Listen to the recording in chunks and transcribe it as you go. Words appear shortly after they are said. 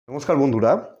নমস্কার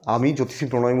বন্ধুরা, আমি জ্যোতিষী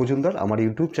প্রণয় মজুমদার। আমার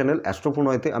ইউটিউব চ্যানেল অ্যাস্ট্রো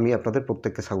প্রণয়তে আমি আপনাদের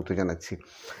প্রত্যেককে স্বাগত জানাচ্ছি।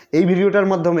 এই ভিডিওটার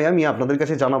মাধ্যমে আমি আপনাদের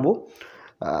কাছে জানাবো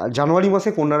জানুয়ারি মাসে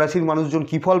কন্যা রাশির মানুষজন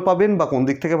কী ফল পাবেন বা কোন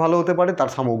দিক থেকে ভালো হতে পারে তার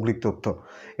সামগ্রিক তথ্য।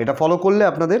 এটা ফলো করলে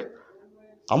আপনাদের,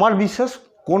 আমার বিশ্বাস,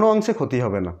 কোনো অংশে ক্ষতি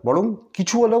হবে না, বরং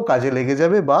কিছু হলেও কাজে লেগে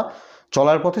যাবে বা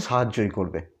চলার পথে সাহায্যই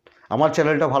করবে। আমার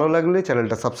চ্যানেলটা ভালো লাগলে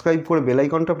চ্যানেলটা সাবস্ক্রাইব করে বেল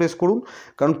আইকনটা প্রেস করুন,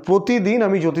 কারণ প্রতিদিন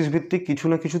আমি জ্যোতিষভিত্তিক কিছু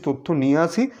না কিছু তথ্য নিয়ে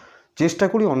আসি। চেষ্টা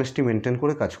করি অনেস্টি মেনটেন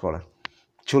করে কাজ করার।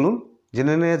 চলুন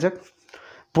জেনে নেওয়া যাক।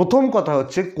 প্রথম কথা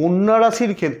হচ্ছে, কন্যা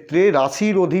রাশির ক্ষেত্রে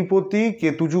রাশির অধিপতি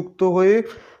কেতুযুক্ত হয়ে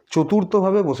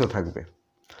চতুর্থভাবে বসে থাকবে।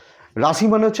 রাশি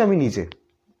মানে হচ্ছে আমি নিজে,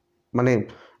 মানে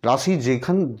রাশি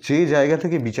যে জায়গা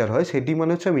থেকে বিচার হয় সেটি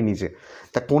মানে হচ্ছে আমি নিজে।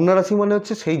 তা কন্যা রাশি মানে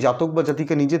হচ্ছে সেই জাতক বা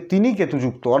জাতিকা নিজে, তিনি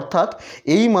কেতুযুক্ত। অর্থাৎ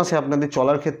এই মাসে আপনাদের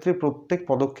চলার ক্ষেত্রে প্রত্যেক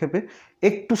পদক্ষেপে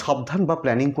একটু সাবধান বা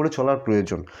প্ল্যানিং করে চলার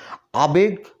প্রয়োজন।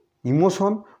 আবেগ,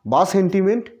 ইমোশন বা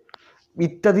সেন্টিমেন্ট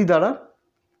ইত্যাদি দ্বারা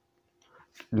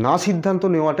না সিদ্ধান্ত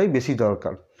নেওয়াটাই বেশি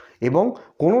দরকার, এবং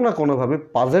কোনো না কোনোভাবে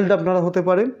পাজলড আপনারা হতে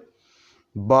পারেন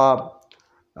বা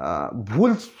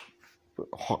ভুল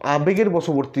আবেগের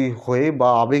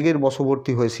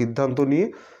বশবর্তী হয়ে সিদ্ধান্ত নিয়ে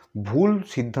ভুল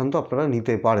সিদ্ধান্ত আপনারা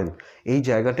নিতে পারেন। এই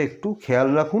জায়গাটা একটু খেয়াল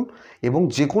রাখুন, এবং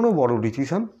যে কোনো বড়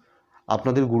ডিসিশান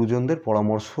আপনাদের গুরুজনদের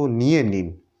পরামর্শ নিয়ে নিন।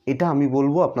 এটা আমি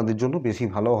বলবো আপনাদের জন্য বেশি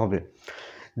ভালো হবে।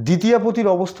 দ্বিতীয়াপতির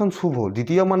অবস্থান শুভ।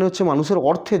 দ্বিতীয় মানে হচ্ছে মানুষের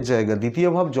অর্থের জায়গা। দ্বিতীয়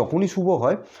ভাব যখনই শুভ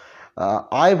হয়,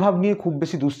 আয় ভাব নিয়ে খুব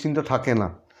বেশি দুশ্চিন্তা থাকে না।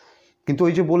 কিন্তু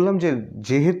ওই যে বললাম যে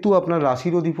যেহেতু আপনার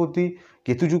রাশির অধিপতি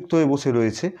কেতুযুক্ত হয়ে বসে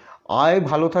রয়েছে, আয়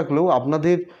ভালো থাকলেও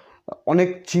আপনাদের অনেক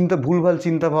ভুলভাল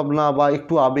চিন্তা ভাবনা বা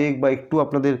একটু আবেগ বা একটু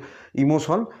আপনাদের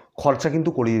ইমোশন খরচা কিন্তু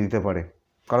করিয়ে দিতে পারে।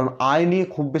 কারণ আয় নিয়ে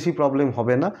খুব বেশি প্রবলেম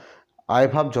হবে না, আয়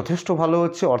ভাব যথেষ্ট ভালো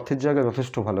হচ্ছে, অর্থের জায়গা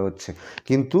যথেষ্ট ভালো হচ্ছে,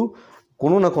 কিন্তু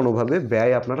কোনো না কোনোভাবে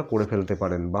ব্যয় আপনারা করে ফেলতে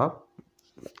পারেন বা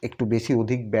একটু বেশি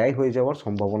অধিক ব্যয় হয়ে যাওয়ার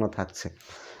সম্ভাবনা থাকছে।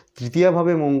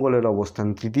 তৃতীয়ভাবে মঙ্গলের অবস্থান।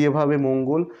 তৃতীয়ভাবে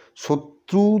মঙ্গল,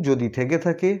 শত্রু যদি থেকে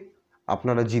থাকে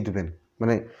আপনারা জিতবেন।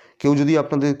 মানে কেউ যদি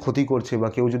আপনাদের ক্ষতি করছে বা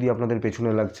কেউ যদি আপনাদের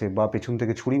পেছনে লাগছে বা পেছন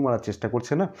থেকে ছুরি মারার চেষ্টা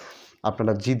করছে না,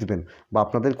 আপনারা জিতবেন বা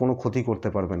আপনাদের কোনো ক্ষতি করতে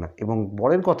পারবে না। এবং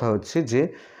বড়ের কথা হচ্ছে যে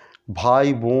ভাই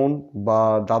বোন বা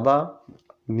দাদা,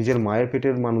 নিজের মায়ের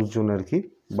পেটের মানুষজন আর কি,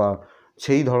 বা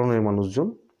সেই ধরনের মানুষজন,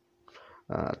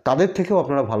 তাদের থেকেও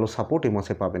আপনারা ভালো সাপোর্ট এই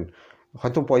মাসে পাবেন।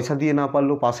 হয়তো পয়সা দিয়ে না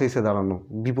পারলেও পাশে এসে দাঁড়ানো,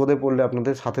 বিপদে পড়লে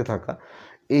আপনাদের সাথে থাকা,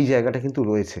 এই জায়গাটা কিন্তু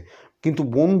রয়েছে। কিন্তু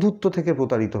বন্ধুত্ব থেকে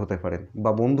প্রতারিত হতে পারেন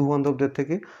বা বন্ধুবান্ধবদের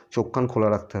থেকে চোখ কান খোলা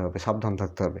রাখতে হবে, সাবধান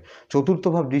থাকতে হবে। চতুর্থ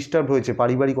ভাব ডিস্টার্ব হয়েছে,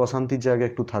 পারিবারিক অশান্তির জায়গা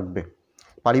একটু থাকবে।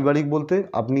 পারিবারিক বলতে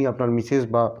আপনি আপনার মিসেস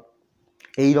বা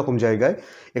এই রকম জায়গায়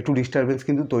একটু ডিস্টারবেন্স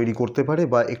কিন্তু তৈরি করতে পারে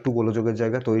বা একটু গোলযোগের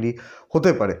জায়গা তৈরি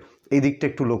হতে পারে। এই দিকটা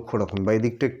একটু লক্ষ্য রাখুন বা এই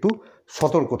দিকটা একটু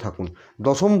সতর্ক থাকুন।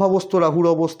 দশম ভাবস্থ রাহুর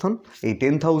অবস্থান, এই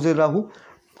 10th হাউসের রাহু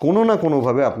কোনো না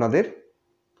কোনোভাবে আপনাদের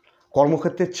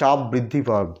কর্মক্ষেত্রে চাপ বৃদ্ধি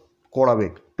করাবে,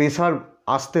 প্রেশার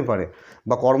আসতে পারে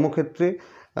বা কর্মক্ষেত্রে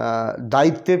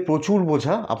দায়িত্বের প্রচুর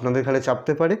বোঝা আপনাদের ঘাড়ে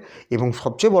চাপতে পারে। এবং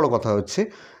সবচেয়ে বড় কথা হচ্ছে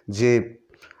যে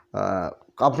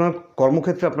আপনার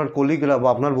কর্মক্ষেত্রে আপনার কলিগরা বা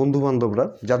আপনার বন্ধুবান্ধবরা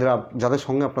যাদের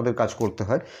সঙ্গে আপনাদের কাজ করতে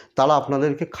হয়, তারা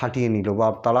আপনাদেরকে খাটিয়ে নিল বা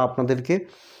তারা আপনাদেরকে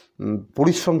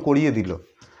পরিশ্রম করিয়ে দিল,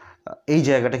 এই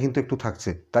জায়গাটা কিন্তু একটু থাকছে।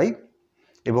 তাই,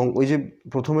 এবং ওই যে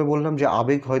প্রথমে বললাম যে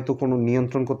আবেগ হয়তো কোনো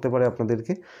নিয়ন্ত্রণ করতে পারে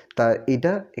আপনাদেরকে, তা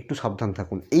এটা একটু সাবধান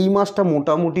থাকুন। এই মাসটা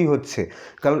মোটামুটি হচ্ছে,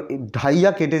 কারণ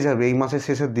ঢাইয়া কেটে যাবে এই মাসের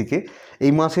শেষের দিকে।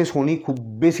 এই মাসে শনি খুব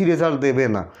বেশি রেজাল্ট দেবে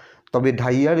না, তবে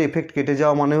ঢাইয়ার এফেক্ট কেটে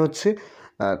যাওয়া মানে হচ্ছে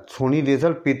শনির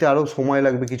রেজাল্ট পেতে আরও সময়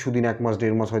লাগবে, কিছুদিন, 1 মাস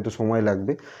 1.5 মাস হয়তো সময়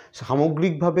লাগবে।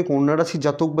 সামগ্রিকভাবে কন্যা রাশির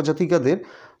জাতক বা জাতিকাদের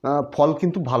ফল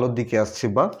কিন্তু ভালোর দিকে আসছে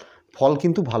বা ফল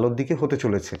কিন্তু ভালোর দিকে হতে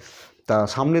চলেছে। তা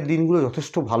সামনের দিনগুলো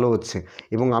যথেষ্ট ভালো হচ্ছে,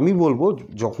 এবং আমি বলবো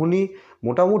যখনই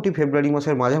মোটামুটি ফেব্রুয়ারি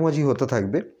মাসের মাঝামাঝি হতে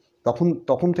থাকবে,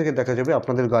 তখন থেকে দেখা যাবে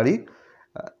আপনাদের গাড়ি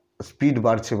স্পিড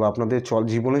বাড়ছে বা আপনাদের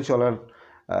জীবনে চলার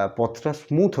পথটা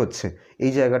স্মুথ হচ্ছে।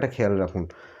 এই জায়গাটা খেয়াল রাখুন।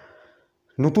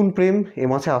 নতুন প্রেম এ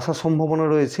মাসে আসার সম্ভাবনা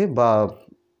রয়েছে, বা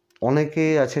অনেকে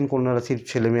আছেন কন্যা রাশির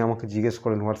ছেলে মেয়ে আমাকে জিজ্ঞেস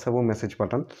করেন, হোয়াটসঅ্যাপেও মেসেজ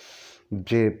পাঠান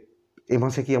যে এ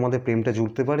মাসে কি আমাদের প্রেমটা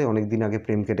জুড়তে পারে, অনেক দিন আগে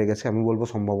প্রেম কেটে গেছে। আমি বলবো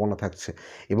সম্ভাবনা থাকছে,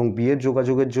 এবং বিয়ের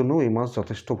যোগাযোগের জন্য এই মাস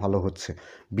যথেষ্ট ভালো হচ্ছে।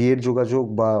 বিয়ের যোগাযোগ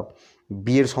বা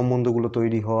বিয়ের সম্বন্ধগুলো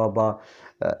তৈরি হওয়া বা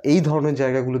এই ধরনের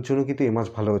জায়গাগুলোর জন্য কিন্তু এই মাস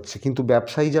ভালো হচ্ছে। কিন্তু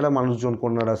ব্যবসায়ী যারা মানুষজন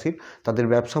কন্যা রাশির, তাদের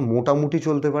ব্যবসা মোটামুটি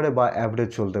চলতে পারে বা অ্যাভারেজ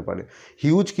চলতে পারে।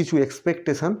 হিউজ কিছু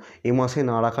এক্সপেকটেশান এ মাসে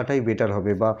না রাখাটাই বেটার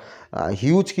হবে, বা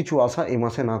হিউজ কিছু আশা এ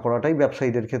মাসে না করাটাই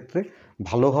ব্যবসায়ীদের ক্ষেত্রে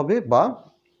ভালো হবে। বা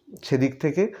সেদিক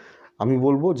থেকে আমি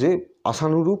বলবো যে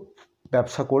আশানুরূপ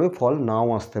ব্যবসা করে ফল নাও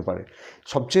আসতে পারে।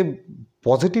 সবচেয়ে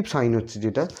পজিটিভ সাইন হচ্ছে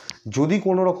যেটা, যদি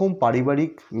কোনো রকম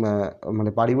পারিবারিক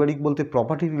মানে পারিবারিক বলতে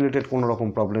প্রপার্টি রিলেটেড কোনো রকম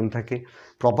প্রবলেম থাকে,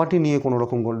 প্রপার্টি নিয়ে কোনো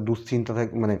রকম দুশ্চিন্তা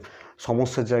থাকে, মানে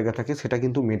সমস্যার জায়গা থাকে, সেটা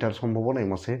কিন্তু মেটার সম্ভাবনা এই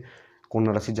মাসে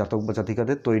কন্যা রাশির জাতক বা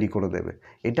জাতিকাদের তৈরি করে দেবে।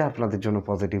 এটা আপনাদের জন্য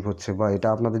পজিটিভ হচ্ছে বা এটা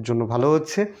আপনাদের জন্য ভালো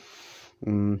হচ্ছে।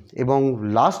 এবং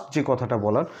লাস্ট যে কথাটা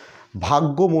বলার,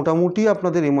 ভাগ্য মোটামুটি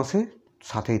আপনাদের এ মাসে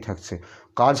সাথেই থাকছে।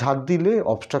 কাজ হাত দিলে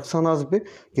অবস্ট্রাকশান আসবে,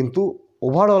 কিন্তু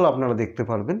ওভারঅল আপনারা দেখতে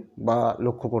পারবেন বা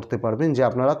লক্ষ্য করতে পারবেন যে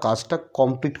আপনারা কাজটা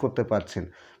কমপ্লিট করতে পারছেন,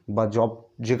 বা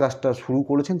যে কাজটা শুরু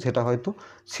করেছেন সেটা হয়তো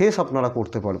শেষ আপনারা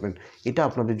করতে পারবেন। এটা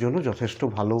আপনাদের জন্য যথেষ্ট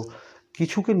ভালো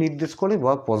কিছুকে নির্দেশ করে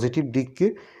বা পজিটিভ দিককে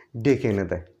ডেকে এনে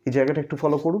দেয়। এই জায়গাটা একটু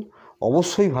ফলো করুন,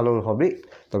 অবশ্যই ভালো হবে।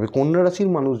 তবে কন্যা রাশির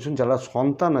মানুষজন যারা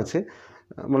সন্তান আছে,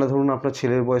 মানে ধরুন আপনার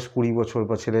ছেলের বয়স 20 বছর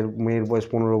বা মেয়ের বয়স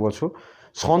 15 বছর,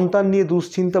 সন্তান নিয়ে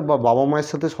দুশ্চিন্তা বা বাবা মায়ের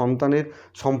সাথে সন্তানের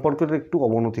সম্পর্কের একটু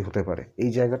অবনতি হতে পারে, এই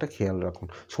জায়গাটা খেয়াল রাখুন।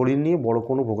 শরীর নিয়ে বড়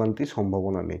কোনো ভোগান্তির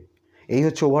সম্ভাবনা নেই। এই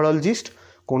হচ্ছে ওভারঅল জিস্ট।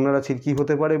 কন্যা রাশির কী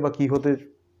হতে পারে বা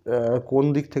কোন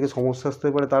দিক থেকে সমস্যা আসতে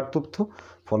পারে তার তথ্য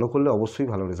ফলো করলে অবশ্যই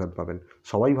ভালো রেজাল্ট পাবেন।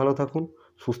 সবাই ভালো থাকুন,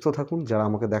 সুস্থ থাকুন। যারা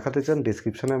আমাকে দেখাতে চান,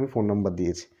 ডেসক্রিপশানে আমি ফোন নাম্বার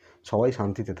দিয়েছি। সবাই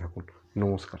শান্তিতে থাকুন।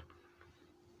 নমস্কার।